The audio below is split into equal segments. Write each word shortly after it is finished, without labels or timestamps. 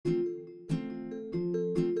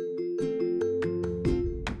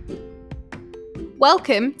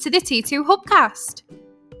Welcome to the T2 Hubcast.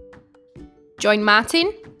 Join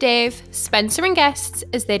Martin, Dave, Spencer and guests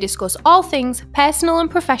as they discuss all things personal and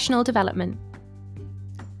professional development.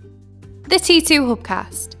 The T2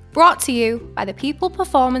 Hubcast, brought to you by the People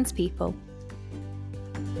Performance People.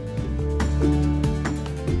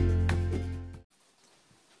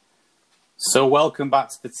 So welcome back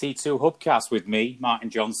to the T2 Hubcast with me,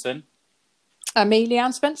 Martin Johnson. And me,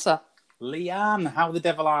 Leanne Spencer. Leanne, how the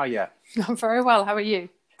devil are you? I'm very well. How are you?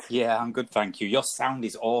 Yeah, I'm good, thank you. Your sound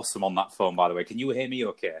is awesome on that phone, by the way. Can you hear me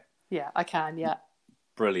okay? Yeah, I can, yeah.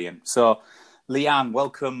 Brilliant. So, Leanne,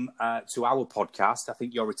 welcome to our podcast. I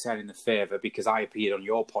think you're returning the favour because I appeared on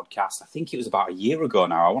your podcast, I think it was about a year ago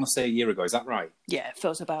now. I want to say a year ago. Is that right? Yeah, it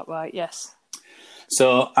feels about right, yes.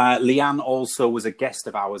 So, Leanne also was a guest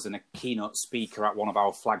of ours and a keynote speaker at one of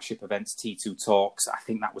our flagship events, T2 Talks. I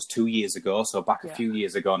think that was 2 years ago, so back a few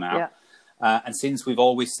years ago now. Yeah. And since we've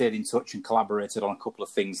always stayed in touch and collaborated on a couple of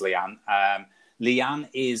things, Leanne, Leanne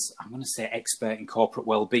is, I'm going to say, expert in corporate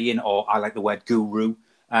well-being, or I like the word guru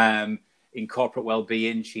in corporate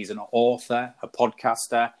well-being. She's an author, a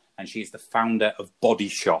podcaster, and she's the founder of Body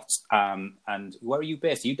Shot. And where are you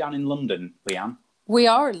based? Are you down in London, Leanne? We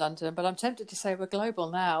are in London, but I'm tempted to say we're global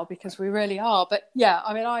now because we really are. But yeah,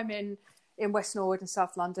 I mean, I'm in West Norwood in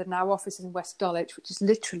South London, and our office is in West Dulwich, which is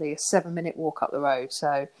literally a 7-minute walk up the road.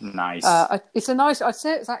 So nice. I'd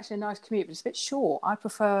say it's actually a nice commute, but it's a bit short. I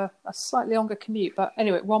prefer a slightly longer commute. But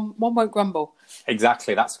anyway, one won't grumble.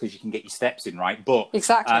 Exactly. That's because you can get your steps in, right? But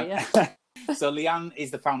exactly, yeah. So Leanne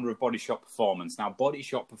is the founder of Body Shot Performance. Now, Body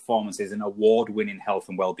Shot Performance is an award-winning health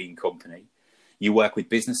and wellbeing company. You work with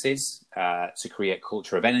businesses to create a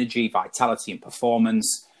culture of energy, vitality and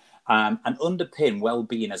performance, and underpin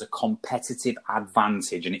well-being as a competitive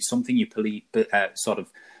advantage. And it's something you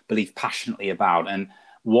believe passionately about. And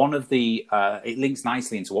one of the, it links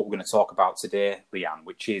nicely into what we're going to talk about today, Leanne,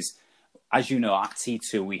 which is, as you know, at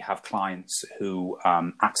T2, we have clients who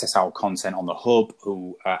access our content on the hub,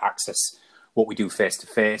 who access what we do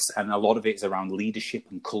face-to-face. And a lot of it is around leadership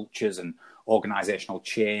and cultures and organizational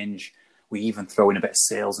change. We even throw in a bit of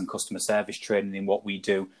sales and customer service training in what we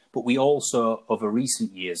do. But we also, over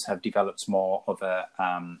recent years, have developed more of a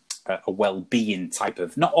well-being type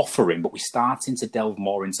of, not offering, but we're starting to delve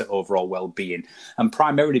more into overall well-being. And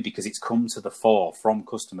primarily because it's come to the fore from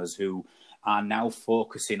customers who are now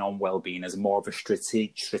focusing on well-being as more of a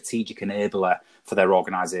strategic enabler for their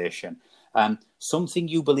organisation. Something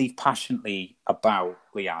you believe passionately about,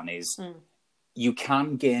 Leanne, is you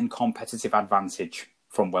can gain competitive advantage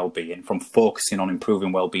from well-being, from focusing on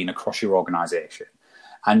improving well-being across your organisation.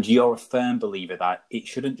 And you're a firm believer that it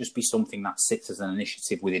shouldn't just be something that sits as an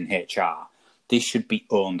initiative within HR. This should be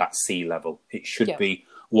owned at C-level. It should be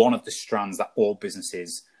one of the strands that all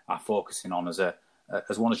businesses are focusing on as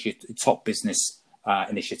one of your top business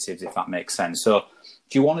initiatives, if that makes sense. So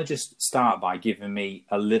do you want to just start by giving me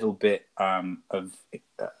a little bit of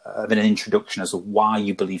an introduction as to why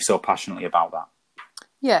you believe so passionately about that?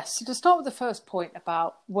 Yes, so to start with the first point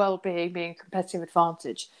about well-being being a competitive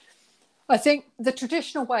advantage, I think the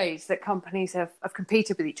traditional ways that companies have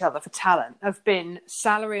competed with each other for talent have been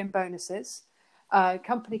salary and bonuses,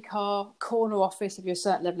 company car, corner office if you're a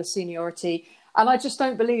certain level of seniority. And I just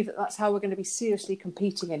don't believe that that's how we're going to be seriously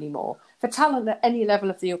competing anymore for talent at any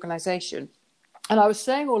level of the organisation. And I was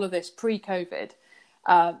saying all of this pre-COVID,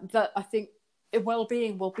 that I think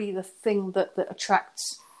well-being will be the thing that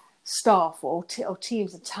attracts staff or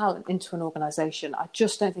teams of talent into an organisation. I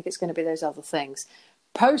just don't think it's going to be those other things.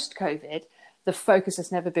 Post-COVID, the focus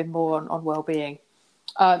has never been more on well-being.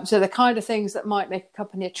 So the kind of things that might make a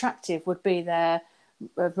company attractive would be their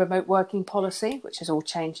remote working policy, which has all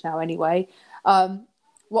changed now anyway,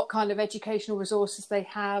 what kind of educational resources they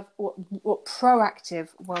have, what proactive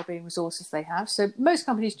well-being resources they have. So most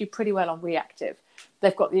companies do pretty well on reactive.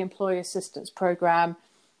 They've got the employee assistance program,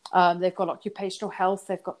 they've got occupational health,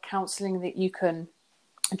 they've got counselling that you can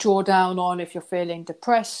draw down on if you're feeling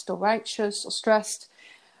depressed or anxious or stressed.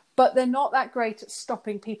 But they're not that great at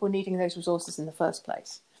stopping people needing those resources in the first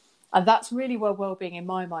place. And that's really where well-being, in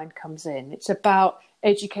my mind, comes in. It's about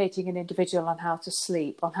educating an individual on how to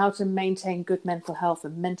sleep, on how to maintain good mental health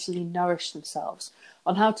and mentally nourish themselves,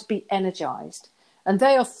 on how to be energized. And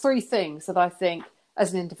they are three things that I think,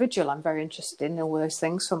 as an individual, I'm very interested in all those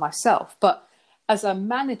things for myself. But as a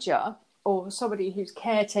manager or somebody who's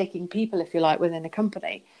caretaking people, if you like, within a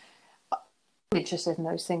company, I'm interested in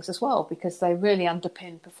those things as well because they really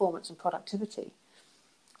underpin performance and productivity.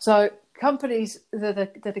 So companies that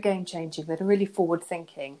are game-changing, that are really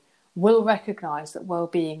forward-thinking, will recognise that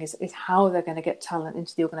well-being is how they're going to get talent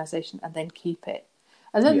into the organisation and then keep it.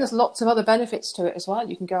 And then there's lots of other benefits to it as well.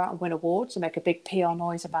 You can go out and win awards and make a big PR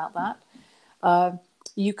noise about that.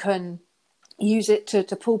 You can use it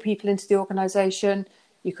to pull people into the organisation.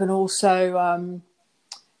 You can also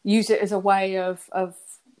use it as a way of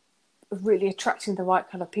really attracting the right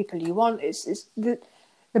kind of people you want. The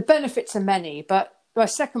benefits are many, but my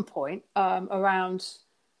second point around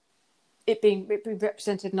it being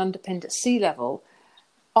represented and underpinned at C-level,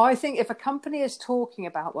 I think if a company is talking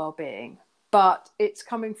about well-being, but it's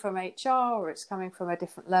coming from HR or it's coming from a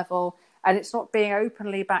different level, and it's not being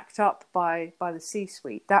openly backed up by the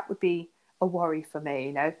C-suite, that would be a worry for me.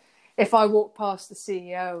 You know, if I walk past the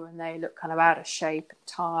CEO and they look kind of out of shape, and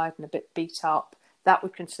tired, and a bit beat up, that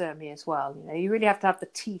would concern me as well. You know, you really have to have the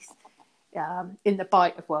teeth in the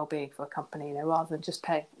bite of well-being for a company, you know, rather than just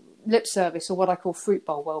pay lip service or what I call fruit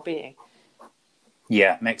bowl well-being.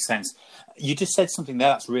 Yeah, makes sense. You just said something there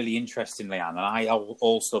that's really interesting, Leanne, and I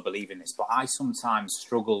also believe in this, but I sometimes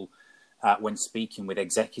struggle when speaking with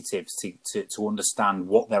executives to understand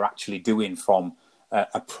what they're actually doing from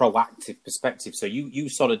a proactive perspective. So you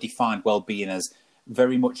sort of defined well-being as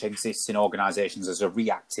very much exists in organisations as a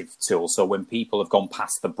reactive tool. So when people have gone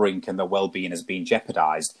past the brink and their well-being has been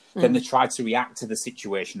jeopardised, then they try to react to the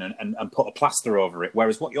situation and put a plaster over it.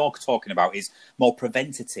 Whereas what you're talking about is more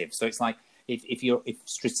preventative. So it's like, if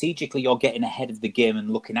strategically you're getting ahead of the game and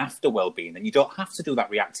looking after well-being, then you don't have to do that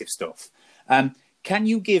reactive stuff. Can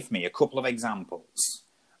you give me a couple of examples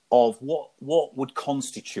of what would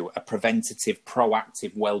constitute a preventative,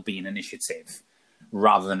 proactive well-being initiative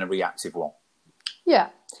rather than a reactive one? Yeah.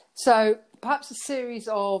 So perhaps a series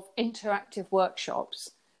of interactive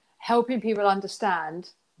workshops helping people understand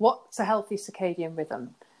what's a healthy circadian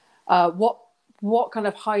rhythm, what kind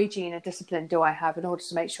of hygiene and discipline do I have in order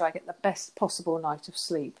to make sure I get the best possible night of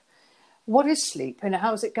sleep? What is sleep? And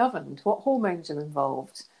how is it governed? What hormones are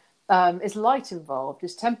involved? Is light involved?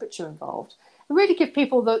 Is temperature involved? And really give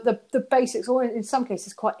people the basics, or in some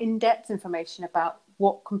cases quite in-depth information about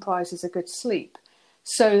what comprises a good sleep,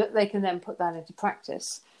 so that they can then put that into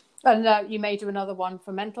practice. And you may do another one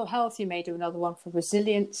for mental health. You may do another one for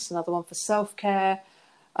resilience, another one for self-care.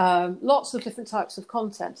 Lots of different types of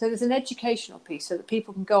content. So there's an educational piece so that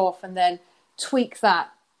people can go off and then tweak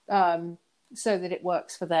that so that it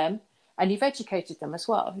works for them. And you've educated them as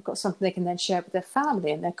well. You've got something they can then share with their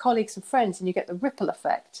family and their colleagues and friends, and you get the ripple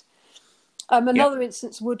effect. Another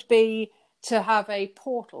instance would be to have a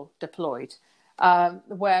portal deployed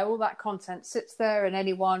where all that content sits there, and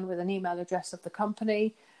anyone with an email address of the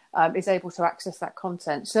company is able to access that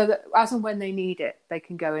content, so that as and when they need it, they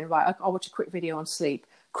can go in, right, I'll watch a quick video on sleep,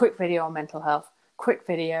 quick video on mental health, quick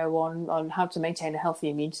video on how to maintain a healthy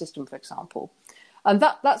immune system, for example. And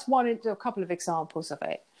that's a couple of examples of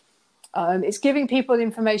it. It's giving people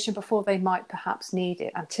information before they might perhaps need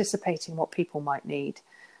it, anticipating what people might need,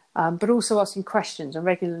 but also asking questions and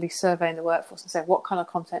regularly surveying the workforce and saying, what kind of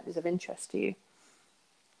content is of interest to you?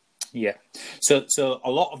 Yeah. So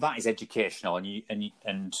a lot of that is educational, and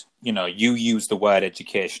you use the word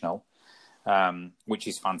educational, which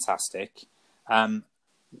is fantastic.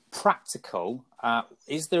 Practical,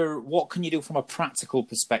 what can you do from a practical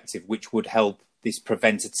perspective which would help this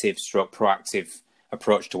preventative / proactive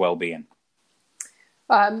approach to well-being?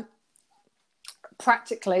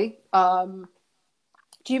 Practically,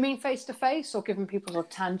 do you mean face-to-face or giving people a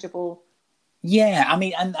tangible? Yeah, I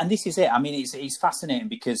mean, and this is it. I mean, it's fascinating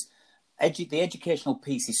because the educational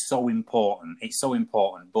piece is so important. It's so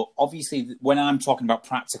important. But obviously, when I'm talking about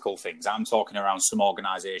practical things, I'm talking around some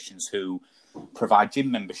organisations who provide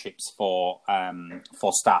gym memberships for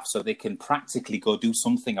staff, so they can practically go do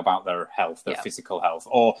something about their health, their physical health,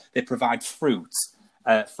 or they provide fruit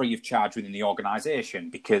free of charge within the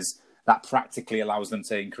organisation because that practically allows them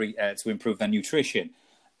to improve their nutrition.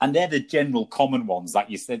 And they're the general common ones that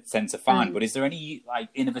you tend to find. But is there any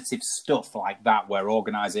innovative stuff like that where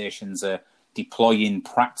organisations are deploying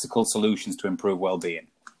practical solutions to improve well-being?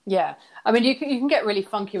 Yeah, I mean, you can get really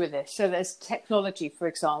funky with this. So there's technology, for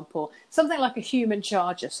example, something like a human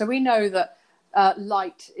charger. So we know that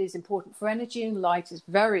light is important for energy, and light is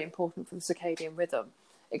very important for the circadian rhythm.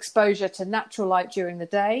 Exposure to natural light during the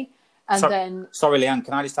day, and Sorry, Leanne,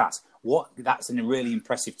 can I just ask? That's a really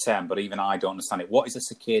impressive term, but even I don't understand it. What is a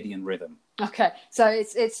circadian rhythm? Okay, so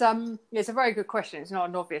it's a very good question. It's not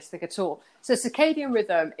an obvious thing at all. So circadian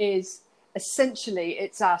rhythm is essentially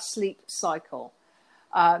it's our sleep cycle.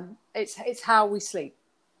 It's how we sleep,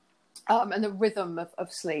 and the rhythm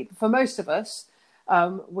of sleep. For most of us,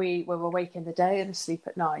 we're awake in the day and asleep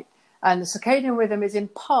at night. And the circadian rhythm is in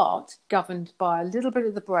part governed by a little bit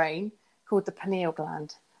of the brain called the pineal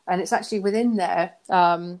gland. And it's actually within there,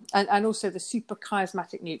 and also the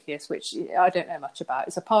suprachiasmatic nucleus, which I don't know much about.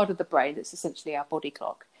 It's a part of the brain that's essentially our body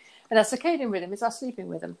clock. And our circadian rhythm is our sleeping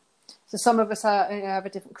rhythm. So some of us have a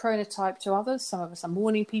different chronotype to others. Some of us are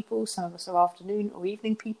morning people. Some of us are afternoon or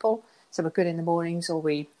evening people. So we're good in the mornings, or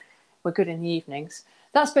we're good in the evenings.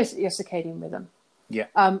 That's basically your circadian rhythm. Yeah.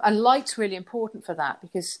 And light's really important for that,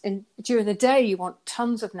 because during the day you want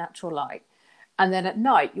tons of natural light. And then at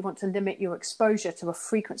night, you want to limit your exposure to a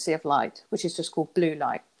frequency of light, which is just called blue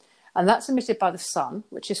light. And that's emitted by the sun,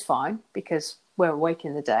 which is fine because we're awake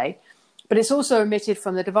in the day. But it's also emitted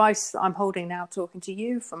from the device that I'm holding now talking to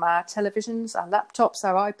you, from our televisions, our laptops,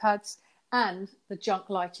 our iPads, and the junk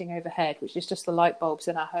lighting overhead, which is just the light bulbs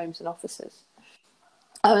in our homes and offices.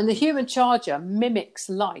 And the human charger mimics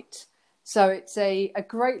light. So it's a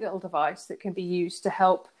great little device that can be used to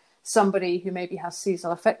help somebody who maybe has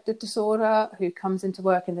seasonal affective disorder, who comes into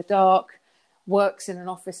work in the dark, works in an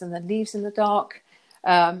office and then leaves in the dark.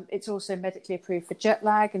 It's also medically approved for jet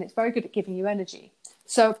lag, and it's very good at giving you energy.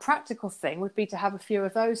 So a practical thing would be to have a few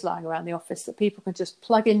of those lying around the office that people can just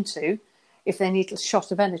plug into if they need a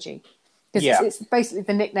shot of energy. Because it's basically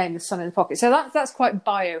the nickname, the sun in the pocket. So that's quite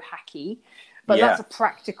biohacky, but that's a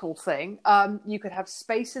practical thing. You could have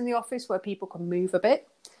space in the office where people can move a bit.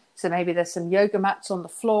 So maybe there's some yoga mats on the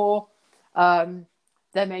floor. There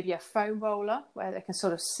may be a foam roller where they can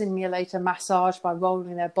sort of simulate a massage by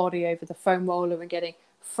rolling their body over the foam roller and getting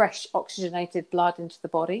fresh oxygenated blood into the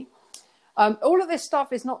body. All of this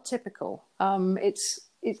stuff is not typical.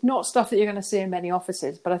 It's not stuff that you're going to see in many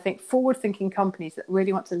offices, but I think forward-thinking companies that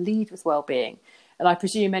really want to lead with well-being, and I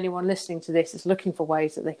presume anyone listening to this is looking for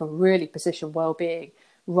ways that they can really position well-being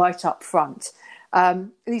right up front.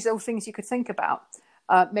 These are all things you could think about.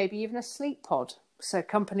 Maybe even a sleep pod. So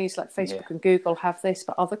companies like Facebook and Google have this,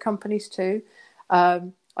 but other companies too.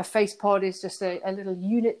 A face pod is just a little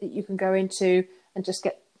unit that you can go into and just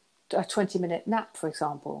get a 20-minute nap, for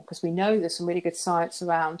example, because we know there's some really good science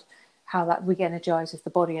around how that re-energizes the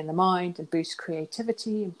body and the mind and boosts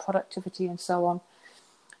creativity and productivity and so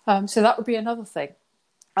on. So that would be another thing.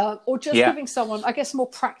 Or just giving someone, I guess, more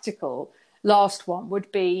practical. Last one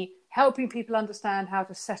would be helping people understand how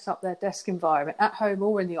to set up their desk environment at home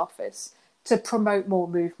or in the office to promote more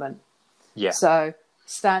movement. Yeah. So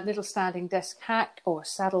little standing desk hack or a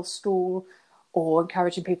saddle stool, or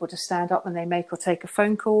encouraging people to stand up when they make or take a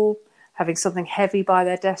phone call, having something heavy by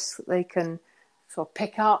their desk that they can sort of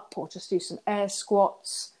pick up, or just do some air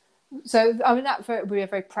squats. So, I mean, that would be a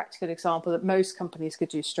very practical example that most companies could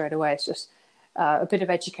do straight away. It's just a bit of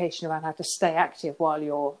education around how to stay active while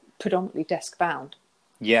you're predominantly desk bound.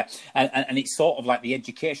 Yeah, and it's sort of like the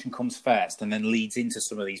education comes first and then leads into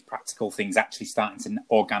some of these practical things actually starting to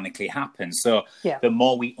organically happen. So the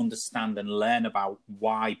more we understand and learn about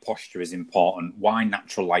why posture is important, why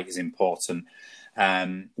natural light is important,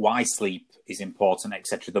 why sleep is important,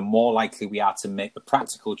 etc., the more likely we are to make the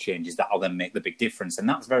practical changes that will then make the big difference. And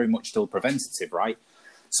that's very much still preventative, right?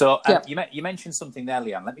 So you mentioned something there,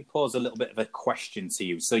 Leanne. Let me pose a little bit of a question to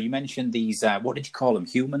you. So you mentioned these, what did you call them,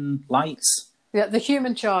 human lights? Yeah, the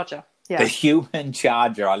human charger. Yeah. The human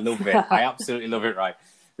charger. I love it. I absolutely love it, right?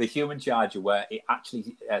 The human charger, where it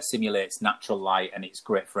actually simulates natural light, and it's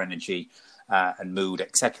great for energy and mood,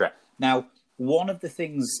 etc. Now, one of the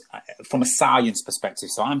things from a science perspective,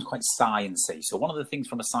 so I'm quite sciencey, so one of the things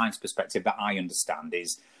from a science perspective that I understand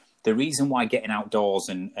is the reason why getting outdoors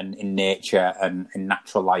and in nature and in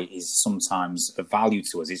natural light is sometimes of value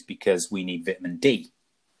to us is because we need vitamin D.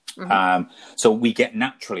 Mm-hmm. So we get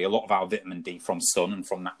naturally a lot of our vitamin D from sun and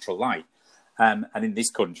from natural light. And in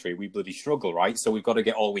this country, we bloody struggle, right? So we've got to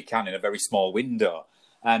get all we can in a very small window.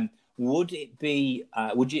 Would it be?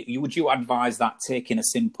 Would you advise that taking a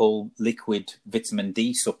simple liquid vitamin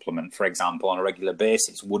D supplement, for example, on a regular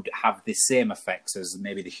basis, would have the same effects as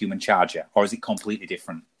maybe the human charger, or is it completely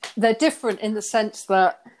different? They're different in the sense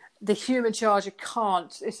that the human charger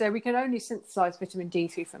can't. So we can only synthesize vitamin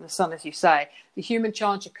D3 from the sun, as you say. The human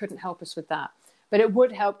charger couldn't help us with that. But it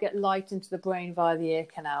would help get light into the brain via the ear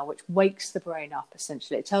canal, which wakes the brain up,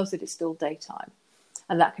 essentially. It tells it it's still daytime.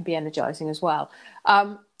 And that can be energizing as well.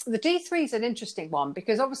 The D3 is an interesting one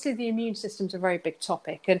because obviously the immune system is a very big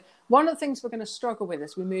topic. And one of the things we're going to struggle with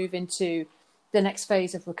as we move into the next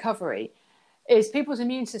phase of recovery is people's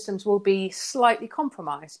immune systems will be slightly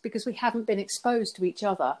compromised because we haven't been exposed to each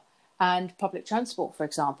other and public transport, for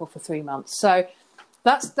example, for 3 months. So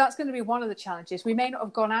that's going to be one of the challenges. We may not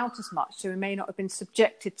have gone out as much, so we may not have been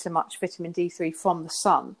subjected to much vitamin D3 from the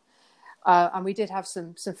sun. And we did have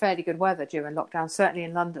some fairly good weather during lockdown, certainly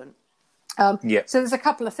in London. So there's a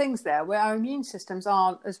couple of things there where our immune systems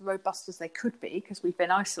aren't as robust as they could be because we've been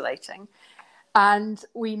isolating. And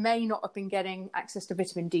we may not have been getting access to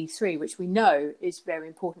vitamin D3, which we know is very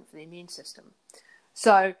important for the immune system.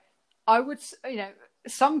 So I would,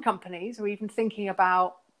 some companies are even thinking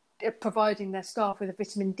about providing their staff with a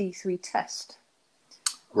vitamin D3 test.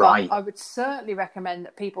 Right. But I would certainly recommend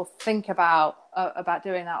that people think about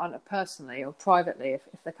doing that on personally or privately if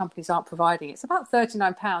the companies aren't providing it. It's about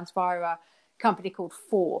 £39 via a company called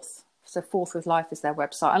Forth. So Forth with Life is their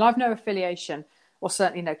website. And I've no affiliation, or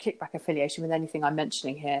certainly no kickback affiliation with anything I'm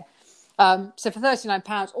mentioning here. So for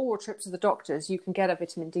 £39 or a trip to the doctors, you can get a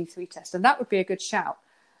vitamin D3 test. And that would be a good shout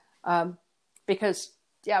because,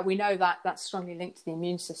 we know that that's strongly linked to the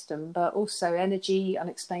immune system, but also energy,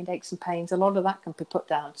 unexplained aches and pains. A lot of that can be put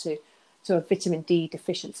down to a vitamin D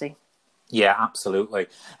deficiency. Yeah, absolutely.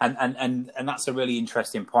 And that's a really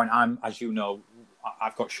interesting point. As you know,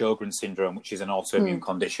 I've got Sjogren's syndrome, which is an autoimmune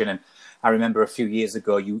condition. And I remember a few years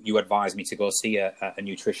ago, you advised me to go see a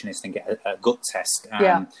nutritionist and get a gut test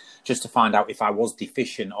just to find out if I was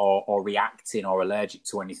deficient or reacting or allergic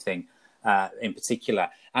to anything in particular.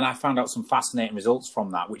 And I found out some fascinating results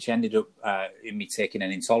from that, which ended up in me taking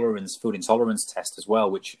an food intolerance test as well,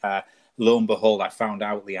 which lo and behold, I found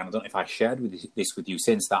out, Leanne, I don't know if I shared this with you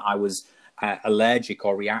since, that I was allergic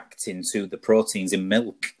or reacting to the proteins in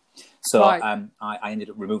milk. So I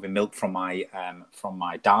ended up removing milk from my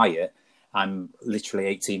diet. I'm literally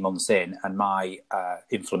 18 months in, and my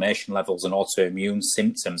inflammation levels and autoimmune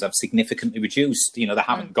symptoms have significantly reduced. They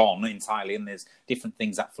haven't gone entirely, and there's different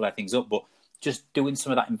things that flare things up. But just doing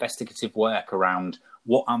some of that investigative work around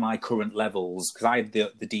what are my current levels, because I had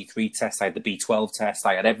the D3 test, I had the B12 test,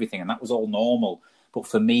 I had everything, and that was all normal. But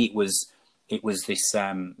for me, it was this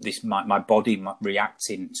my body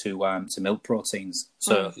reacting to milk proteins.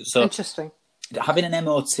 So interesting. Having an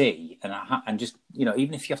MOT and just,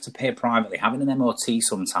 even if you have to pay privately, having an MOT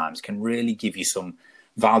sometimes can really give you some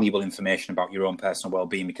valuable information about your own personal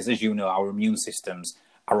well-being, because as you know, our immune systems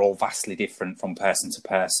are all vastly different from person to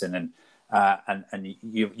person, and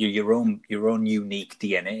your own unique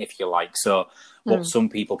DNA, if you like. So what some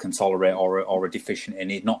people can tolerate or are deficient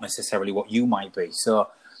in is not necessarily what you might be. So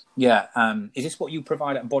yeah, is this what you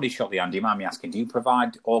provide at Body Shop, Leanne? Do you mind me asking? Do you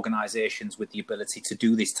provide organisations with the ability to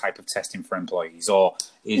do this type of testing for employees, or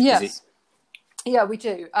is it? Yeah, we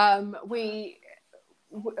do.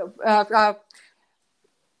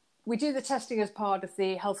 We do the testing as part of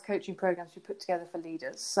the health coaching programs we put together for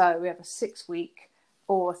leaders. So we have a 6-week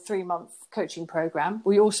or 3-month coaching program.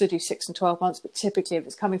 We also do 6 and 12 months, but typically if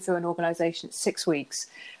it's coming through an organisation, it's 6 weeks.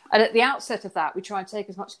 And at the outset of that, we try and take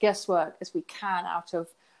as much guesswork as we can out of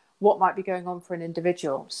what might be going on for an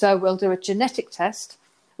individual. So we'll do a genetic test,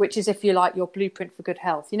 which is, if you like, your blueprint for good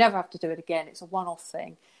health. You never have to do it again. It's a one-off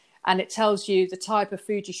thing. And it tells you the type of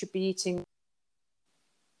food you should be eating,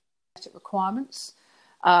 requirements,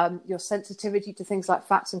 your sensitivity to things like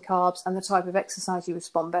fats and carbs, and the type of exercise you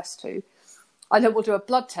respond best to. And then we'll do a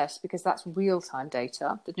blood test, because that's real-time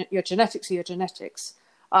data. Your genetics are your genetics.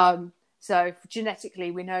 So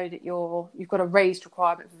genetically, we know that you've got a raised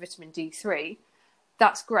requirement for vitamin D3.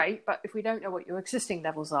 That's great, but if we don't know what your existing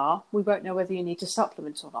levels are, we won't know whether you need to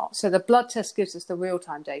supplement or not. So the blood test gives us the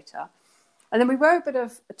real-time data. And then we wear a bit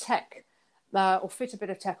of tech, or fit a bit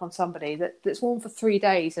of tech on somebody that's worn for 3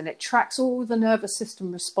 days, and it tracks all the nervous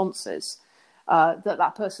system responses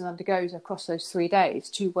that person undergoes across those 3 days,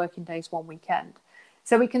 2 working days, 1 weekend.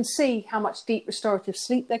 So we can see how much deep restorative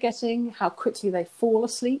sleep they're getting, how quickly they fall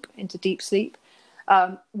asleep into deep sleep,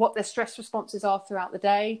 what their stress responses are throughout the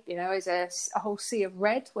day. Is there a whole sea of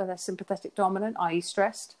red where they're sympathetic dominant, i.e.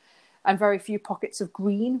 stressed, and very few pockets of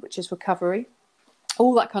green, which is recovery.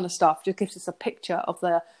 All that kind of stuff just gives us a picture of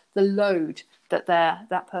the load that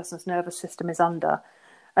that person's nervous system is under.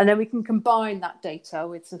 And then we can combine that data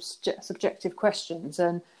with some subjective questions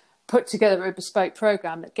and put together a bespoke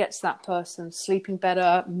program that gets that person sleeping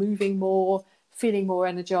better, moving more, feeling more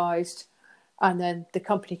energized. And then the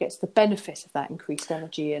company gets the benefit of that increased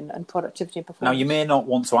energy and productivity and performance. Now, you may not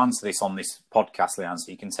want to answer this on this podcast, Leanne,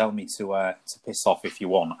 so you can tell me to piss off if you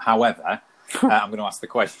want. However, I'm going to ask the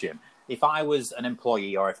question. If I was an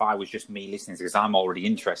employee, or if I was just me listening, because I'm already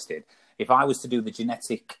interested, if I was to do the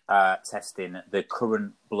genetic testing, the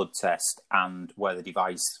current blood test, and wear the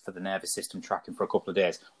device for the nervous system tracking for a couple of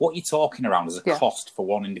days, what are you talking around as a cost for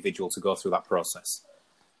one individual to go through that process?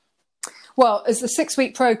 Well, as the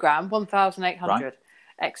 6-week program, 1,800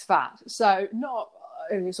 ex-VAT. So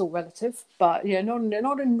it's all relative, but not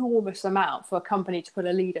an enormous amount for a company to put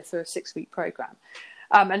a leader through a 6-week program.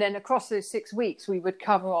 And then across those 6 weeks, we would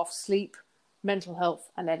cover off sleep, mental health,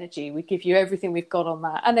 and energy. We give you everything we've got on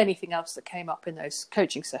that, and anything else that came up in those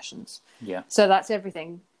coaching sessions. Yeah. So that's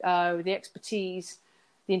everything: the expertise,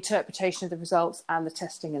 the interpretation of the results, and the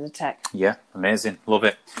testing and the tech. Yeah, amazing, love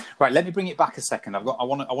it. Right, let me bring it back a second. I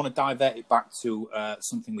want to divert it back to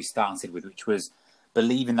something we started with, which was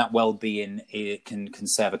believing that well-being can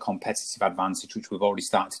serve a competitive advantage, which we've already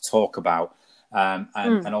started to talk about,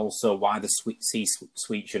 and also why the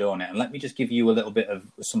C-suite should own it. And let me just give you a little bit of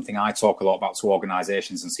something I talk a lot about to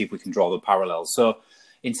organisations and see if we can draw the parallels. So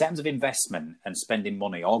in terms of investment and spending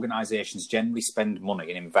money, organisations generally spend money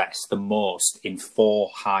and invest the most in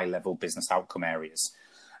 4 high-level business outcome areas.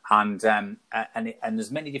 And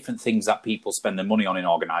there's many different things that people spend their money on in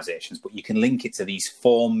organisations, but you can link it to these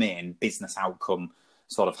 4 main business outcome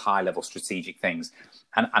sort of high-level strategic things.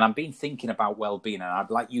 And I've been thinking about well-being, and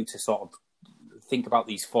I'd like you to sort of think about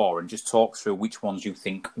these 4 and just talk through which ones you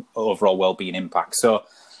think overall well-being impact. So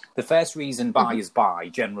the first reason buyers buy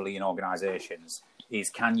generally in organisations is,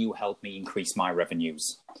 can you help me increase my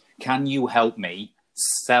revenues? Can you help me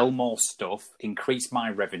sell more stuff, increase my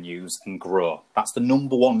revenues, and grow? That's the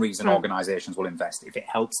number one reason organisations will invest, if it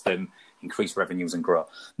helps them increase revenues and grow.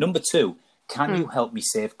 Number 2, can you help me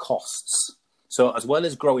save costs? So as well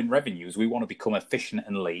as growing revenues, we want to become efficient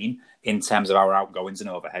and lean in terms of our outgoings and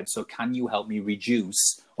overhead. So can you help me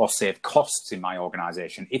reduce or save costs in my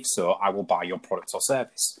organisation? If so, I will buy your product or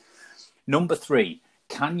service. Number 3,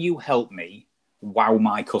 can you help me wow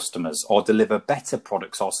my customers or deliver better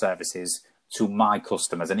products or services to my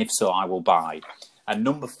customers? And if so, I will buy. And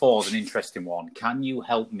number 4 is an interesting one. Can you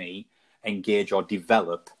help me engage or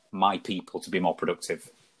develop my people to be more productive?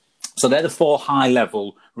 So they're the 4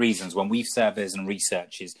 high-level reasons when we've surveys and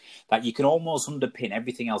researches that you can almost underpin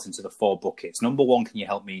everything else into the 4 buckets. Number 1, can you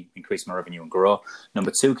help me increase my revenue and grow?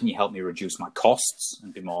 Number 2, can you help me reduce my costs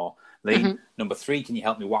and be more lean? Number 3, can you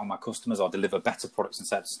help me wow my customers or deliver better products and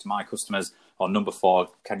services to my customers? Or number 4,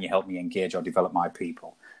 can you help me engage or develop my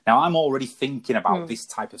people? Now, I'm already thinking about this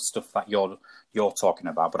type of stuff that you're talking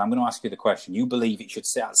about, but I'm going to ask you the question. You believe it should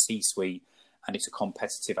sit at C-suite and it's a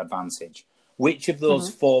competitive advantage. Which of those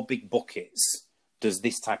 4 big buckets does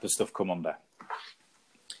this type of stuff come under?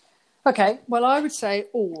 Okay, well, I would say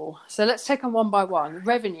all. So let's take them one by one.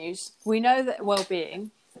 Revenues. We know that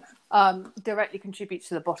well-being directly contributes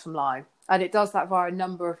to the bottom line, and it does that via a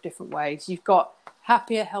number of different ways. You've got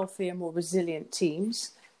happier, healthier, more resilient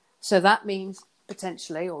teams. So that means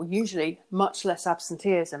potentially, or usually, much less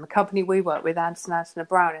absenteeism. A company we work with, Anderson &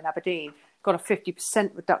 Brown in Aberdeen, got a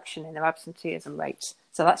 50% reduction in their absenteeism rates.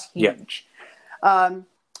 So that's huge.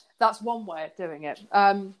 That's one way of doing it.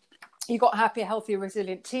 You've got happier, healthier,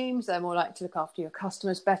 resilient teams. They're more likely to look after your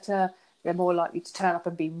customers better. They're more likely to turn up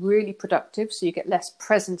and be really productive. So you get less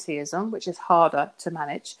presenteeism, which is harder to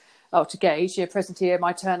manage or to gauge. Your presenteeism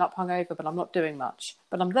might turn up hungover, but I'm not doing much.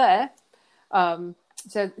 But I'm there.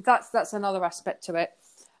 So that's another aspect to it.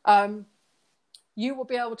 You will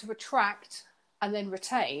be able to attract and then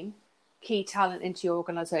retain key talent into your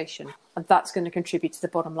organisation, and that's going to contribute to the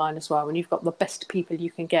bottom line as well. When you've got the best people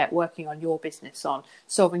you can get working on your business, on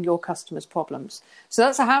solving your customers' problems. So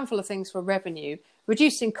that's a handful of things for revenue.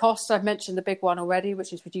 Reducing costs, I've mentioned the big one already,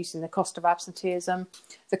 which is reducing the cost of absenteeism,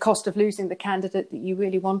 the cost of losing the candidate that you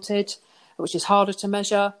really wanted, which is harder to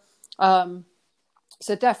measure.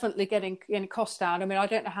 So definitely getting costs down. I mean, I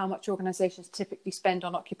don't know how much organisations typically spend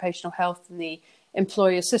on occupational health and the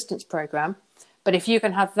employee assistance programme, but if you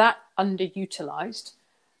can have that underutilised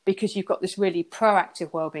because you've got this really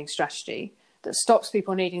proactive wellbeing strategy that stops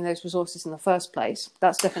people needing those resources in the first place,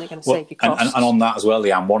 that's definitely going to save you costs. And on that as well,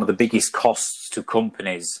 Leanne, one of the biggest costs to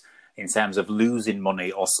companies in terms of losing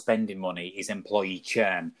money or spending money is employee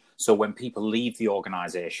churn. So when people leave the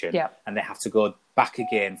organisation and they have to go back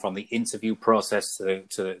again from the interview process to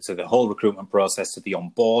the whole recruitment process to the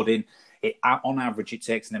onboarding, on average, it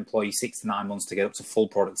takes an employee 6 to 9 months to get up to full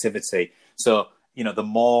productivity. So, you know, the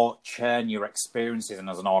more churn you're experiencing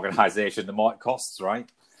as an organisation, the more it costs, right?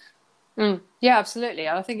 Yeah, absolutely.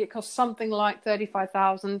 I think it costs something like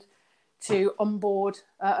 $35,000 to onboard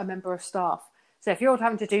a member of staff. So if you're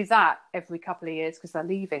having to do that every couple of years because they're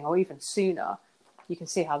leaving, or even sooner, you can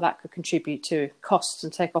see how that could contribute to costs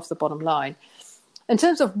and take off the bottom line. In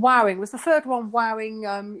terms of wowing, was the third one wowing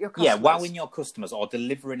your customers? Yeah, wowing your customers or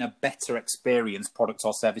delivering a better experience, product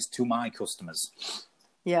or service to my customers.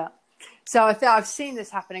 Yeah. So I've seen this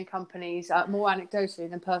happen in companies more anecdotally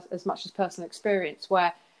than as much as personal experience,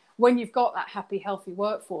 where when you've got that happy, healthy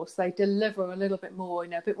workforce, they deliver a little bit more,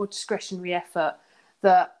 a bit more discretionary effort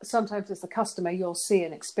that sometimes as the customer you'll see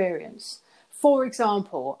and experience. For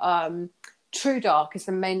example, TrueDark is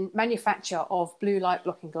the main manufacturer of blue light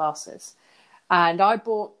blocking glasses. And I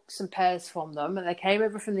bought some pairs from them, and they came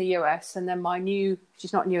over from the US. And then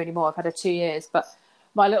she's not new anymore, I've had her 2 years, but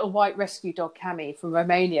my little white rescue dog, Cami, from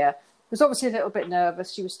Romania, was obviously a little bit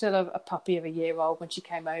nervous. She was still a puppy of a year old when she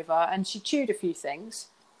came over, and she chewed a few things,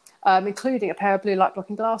 including a pair of blue light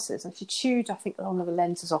blocking glasses. And she chewed, I think, one of the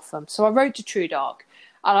lenses off them. So I wrote to TrueDark,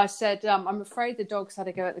 and I said, I'm afraid the dog's had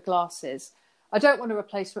a go at the glasses. I don't want a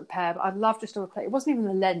replacement pair, but I'd love just to replace. It wasn't even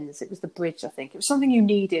the lens; it was the bridge. I think it was something you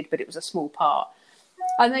needed, but it was a small part.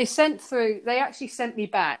 And they actually sent me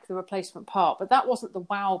back the replacement part, but that wasn't the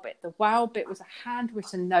wow bit. The wow bit was a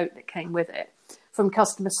handwritten note that came with it from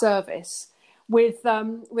customer service with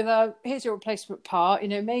a, here's your replacement part,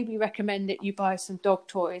 maybe recommend that you buy some dog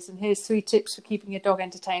toys, and here's 3 tips for keeping your dog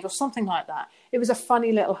entertained, or something like that. It was a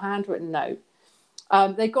funny little handwritten note.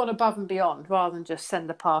 They've gone above and beyond rather than just send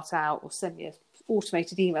the part out or send me an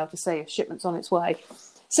automated email to say a shipment's on its way.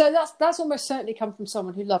 So that's almost certainly come from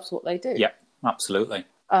someone who loves what they do. Yeah, absolutely.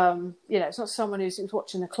 It's not someone who's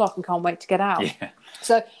watching the clock and can't wait to get out. Yeah.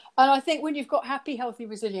 So, and I think when you've got happy, healthy,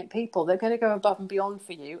 resilient people, they're going to go above and beyond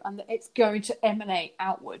for you, and it's going to emanate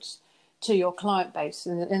outwards to your client base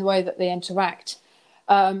in the way that they interact.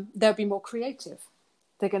 They'll be more creative.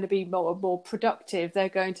 They're going to be more productive. They're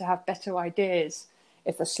going to have better ideas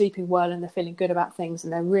if they're sleeping well and they're feeling good about things,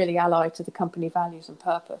 and they're really allied to the company values and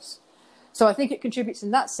purpose. So I think it contributes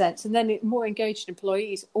in that sense. And then more engaged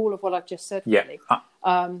employees, all of what I've just said, really.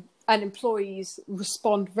 Yeah. And employees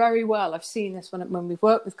respond very well. I've seen this when we've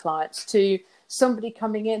worked with clients, to somebody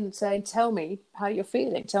coming in and saying, tell me how you're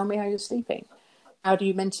feeling. Tell me how you're sleeping. How do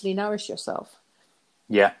you mentally nourish yourself?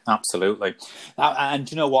 Yeah, absolutely. And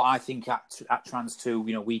you know what? I think at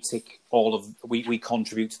Trans2, we tick we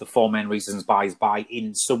contribute to the 4 main reasons by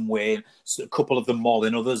in some way, a couple of them more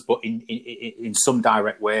than others, but in some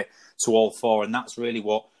direct way to all 4. And that's really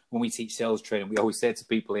what, when we teach sales training, we always say to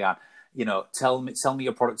people, tell me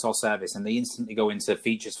your product or service, and they instantly go into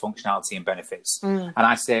features, functionality, and benefits. And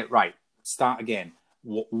I say, right, start again.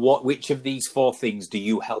 Which of these 4 things do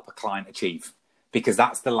you help a client achieve? Because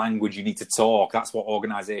that's the language you need to talk. That's what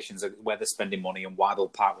organisations are, where they're spending money and why they'll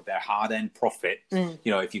part with their hard-earned profit. If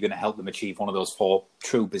you're going to help them achieve one of those 4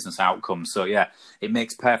 true business outcomes. So yeah, it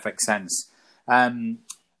makes perfect sense.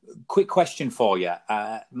 Quick question for you.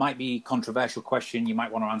 Might be a controversial question. You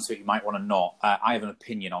might want to answer it. You might want to not. I have an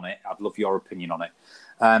opinion on it. I'd love your opinion on it.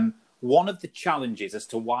 One of the challenges as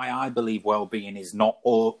to why I believe well-being is not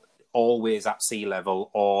always at C-level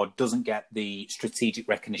or doesn't get the strategic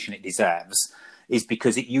recognition it deserves is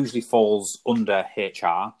because it usually falls under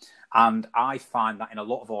HR. And I find that in a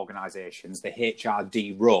lot of organisations, the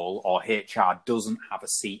HRD role or HR doesn't have a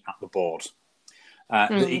seat at the board.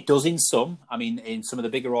 It does in some. I mean, in some of the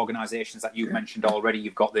bigger organisations that you've mentioned already,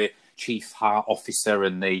 you've got the chief heart officer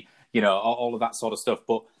and the, all of that sort of stuff.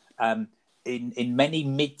 But in many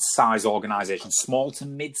mid-size organisations, small to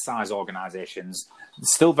mid-size organisations,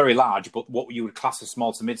 still very large, but what you would class as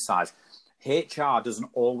small to mid-size, HR doesn't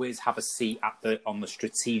always have a seat on the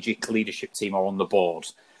strategic leadership team or on the board.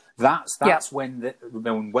 That's when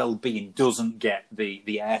well-being doesn't get the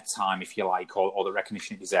airtime, if you like, or the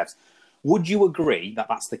recognition it deserves. Would you agree that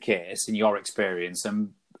that's the case in your experience?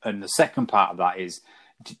 And the second part of that is,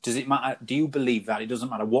 does it matter? Do you believe that it doesn't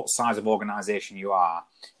matter what size of organisation you are,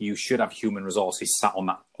 you should have human resources sat on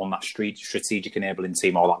that strategic enabling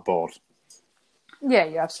team or that board? Yeah,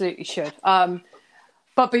 you absolutely should.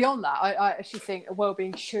 But beyond that, I actually think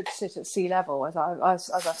wellbeing should sit at C-level, as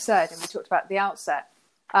I've said, and we talked about at the outset.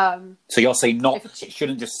 So you're saying it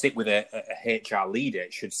shouldn't just sit with a HR leader;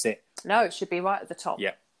 it should sit. No, it should be right at the top.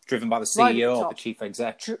 Yeah, driven by the CEO or the chief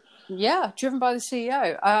exec. Driven by the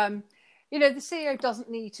CEO. The CEO doesn't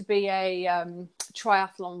need to be a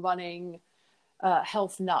triathlon running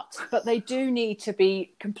health nut, but they do need to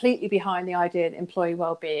be completely behind the idea that employee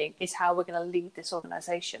well-being is how we're going to lead this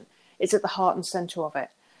organisation. It's at the heart and centre of it.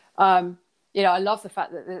 I love the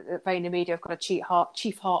fact that VaynerMedia have got a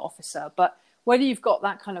chief heart officer, but whether you've got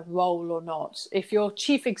that kind of role or not, if your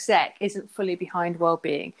chief exec isn't fully behind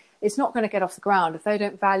well-being, it's not going to get off the ground if they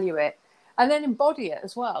don't value it and then embody it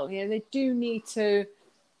as well. They do need to.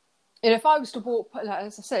 If I was to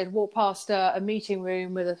walk past a meeting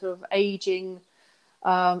room with a sort of aging,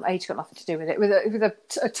 age got nothing to do with it, with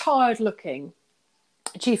a tired-looking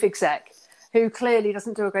chief exec who clearly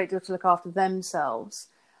doesn't do a great deal to look after themselves,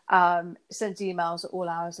 sends emails at all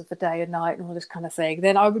hours of the day and night and all this kind of thing,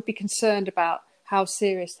 then I would be concerned about how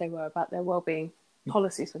serious they were about their well-being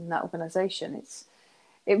policies within that organisation.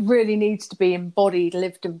 It really needs to be embodied,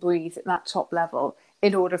 lived and breathed at that top level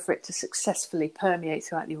in order for it to successfully permeate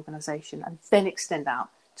throughout the organisation and then extend out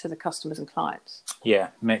to the customers and clients. Yeah,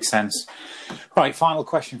 makes sense. Right, final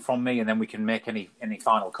question from me, and then we can make any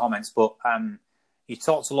final comments. But you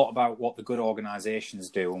talked a lot about what the good organisations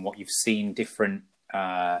do and what you've seen different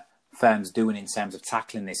firms doing in terms of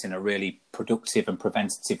tackling this in a really productive and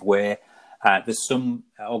preventative way. There's some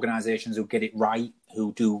organisations who get it right,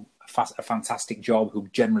 who do a fantastic job, who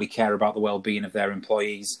generally care about the well-being of their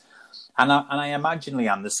employees. And I imagine,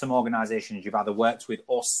 Leanne, there's some organisations you've either worked with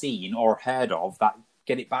or seen or heard of that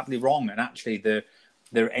get it badly wrong, and actually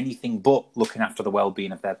they're anything but looking after the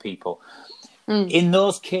well-being of their people. In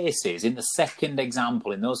those cases, in the second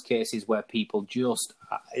example, in those cases where people just,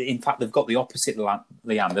 in fact, they've got the opposite,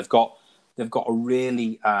 Leanne. They've got a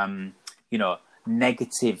really,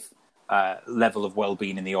 negative level of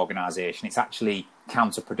well-being in the organisation. It's actually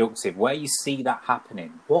counterproductive. Where you see that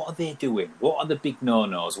happening, what are they doing? What are the big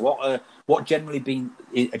no-nos? What generally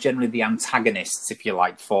the antagonists, if you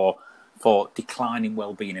like, for declining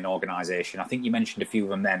well-being in organisation? I think you mentioned a few of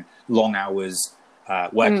them then. Long hours,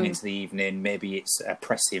 working into the evening, maybe it's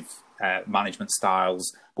oppressive management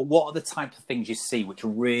styles. But what are the type of things you see which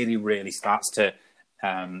really, really starts to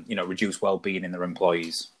reduce well-being in their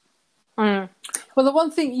employees? Well, the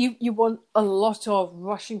one thing you want a lot of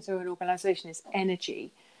rushing through an organisation is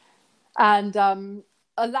energy. And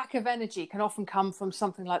a lack of energy can often come from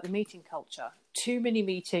something like the meeting culture. Too many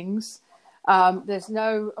meetings. There's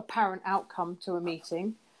no apparent outcome to a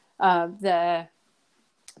meeting.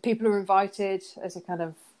 People are invited as a kind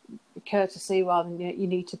of courtesy rather than you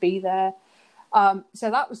need to be there.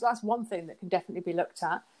 So that's one thing that can definitely be looked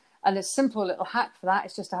at. And a simple little hack for that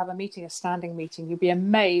is just to have a standing meeting. You'd be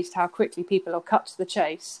amazed how quickly people will cut to the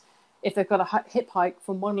chase if they've got a hip hike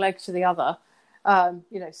from one leg to the other,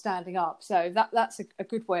 standing up. So that's a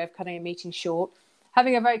good way of cutting a meeting short.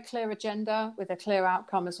 Having a very clear agenda with a clear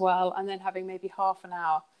outcome as well, and then having maybe half an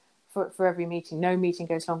hour for every meeting. No meeting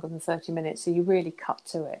goes longer than 30 minutes, so you really cut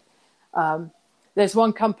to it. There's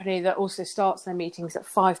one company that also starts their meetings at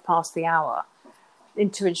 5 past the hour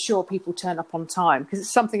to ensure people turn up on time, because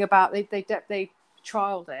it's something about they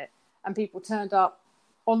trialed it and people turned up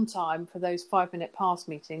on time for those 5 minute past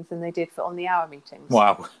meetings than they did on the hour meetings.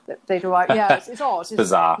 Wow. They'd arrive. Yeah, it's odd. It's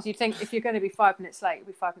bizarre. Because you think if you're going to be 5 minutes late, you'll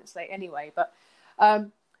be 5 minutes late anyway. But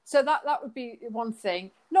so that would be one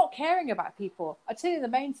thing. Not caring about people. I'd say the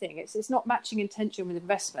main thing it's not matching intention with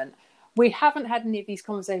investment. We haven't had any of these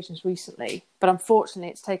conversations recently, but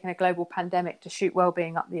unfortunately it's taken a global pandemic to shoot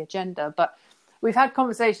wellbeing up the agenda. But we've had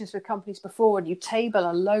conversations with companies before, and you table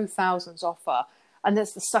a low thousands offer, and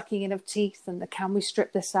there's the sucking in of teeth and the can we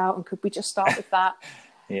strip this out and could we just start with that?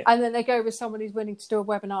 Yeah. And then they go with someone who's willing to do a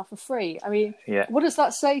webinar for free. I mean, What does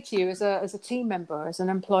that say to you as a team member, as an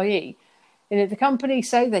employee? The company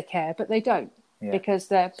say they care, but they don't, because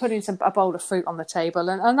they're putting a bowl of fruit on the table,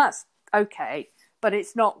 and that's okay, but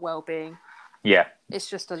it's not well-being. Yeah, it's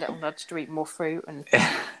just a little nudge to eat more fruit, and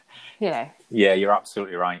Yeah, you're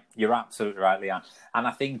absolutely right. You're absolutely right, Leanne. And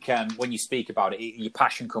I think when you speak about it, your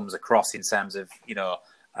passion comes across in terms of,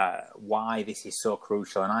 why this is so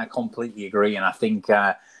crucial. And I completely agree. And I think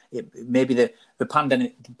maybe the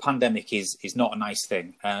pandemic is not a nice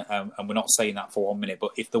thing. And we're not saying that for 1 minute.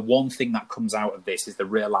 But if the one thing that comes out of this is the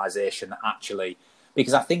realization that actually,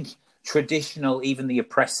 because I think traditional, even the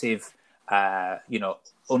oppressive,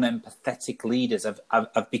 unempathetic leaders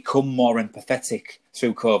have become more empathetic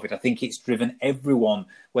through COVID. I think it's driven everyone,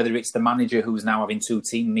 whether it's the manager who's now having 2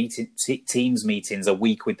 teams meetings a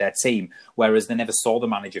week with their team, whereas they never saw the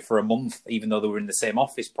manager for a month, even though they were in the same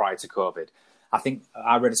office prior to COVID. I think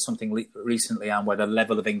I read something recently, Anne, where the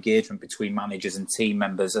level of engagement between managers and team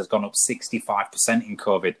members has gone up 65% in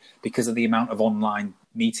COVID because of the amount of online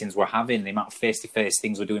meetings we're having, the amount of face-to-face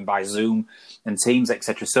things we're doing by Zoom and Teams,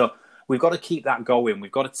 etc. So we've got to keep that going. We've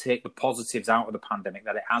got to take the positives out of the pandemic,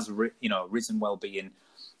 that it has, risen well-being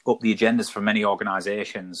up the agendas for many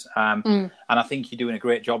organisations. And I think you're doing a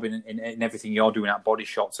great job in everything you're doing at Body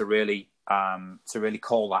Shop to really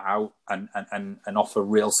call that out and offer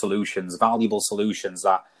real solutions, valuable solutions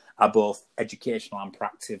that are both educational and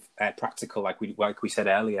practical, like we said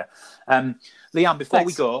earlier. Leanne, before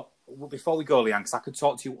we go, Leanne, because I could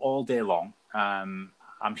talk to you all day long.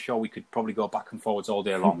 I'm sure we could probably go back and forwards all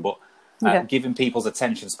day long, but given people's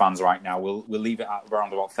attention spans right now, we'll leave it at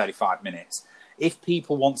around about 35 minutes. If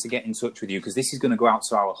people want to get in touch with you, because this is going to go out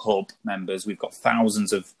to our hub members, we've got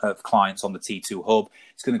thousands of clients on the T2 hub.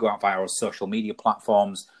 It's going to go out via our social media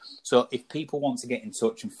platforms. So if people want to get in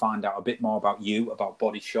touch and find out a bit more about you, about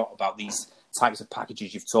Body Shop, about these types of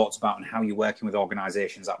packages you've talked about and how you're working with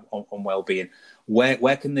organisations on wellbeing,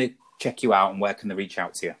 where can they check you out and where can they reach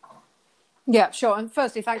out to you? Yeah, sure. And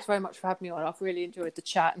firstly, thanks very much for having me on. I've really enjoyed the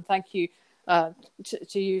chat, and thank you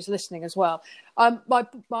to you listening as well. My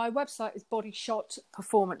website is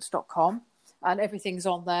bodyshotperformance.com. and everything's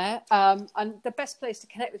on there. And the best place to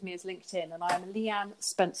connect with me is LinkedIn, and I am Leanne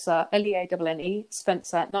Spencer, Leanne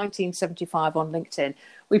Spencer, 1975 on LinkedIn.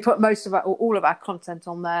 We put all of our content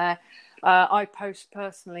on there. I post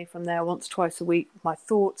personally from there once, twice a week with my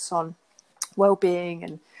thoughts on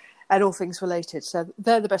well-being and all things related. So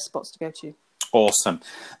they're the best spots to go to. Awesome.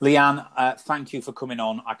 Leanne, thank you for coming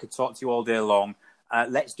on. I could talk to you all day long.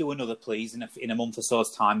 Let's do another, please, in a month or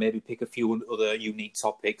so's time. Maybe pick a few other unique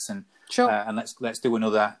topics and sure. And let's do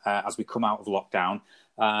another as we come out of lockdown.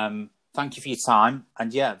 Thank you for your time,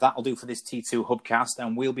 and yeah, that'll do for this T2 Hubcast,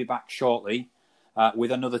 and we'll be back shortly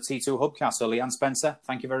with another T2 Hubcast. So, Leanne Spencer,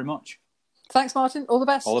 thank you very much. Thanks, Martin. All the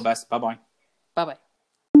best. All the best. Bye bye. Bye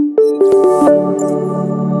bye.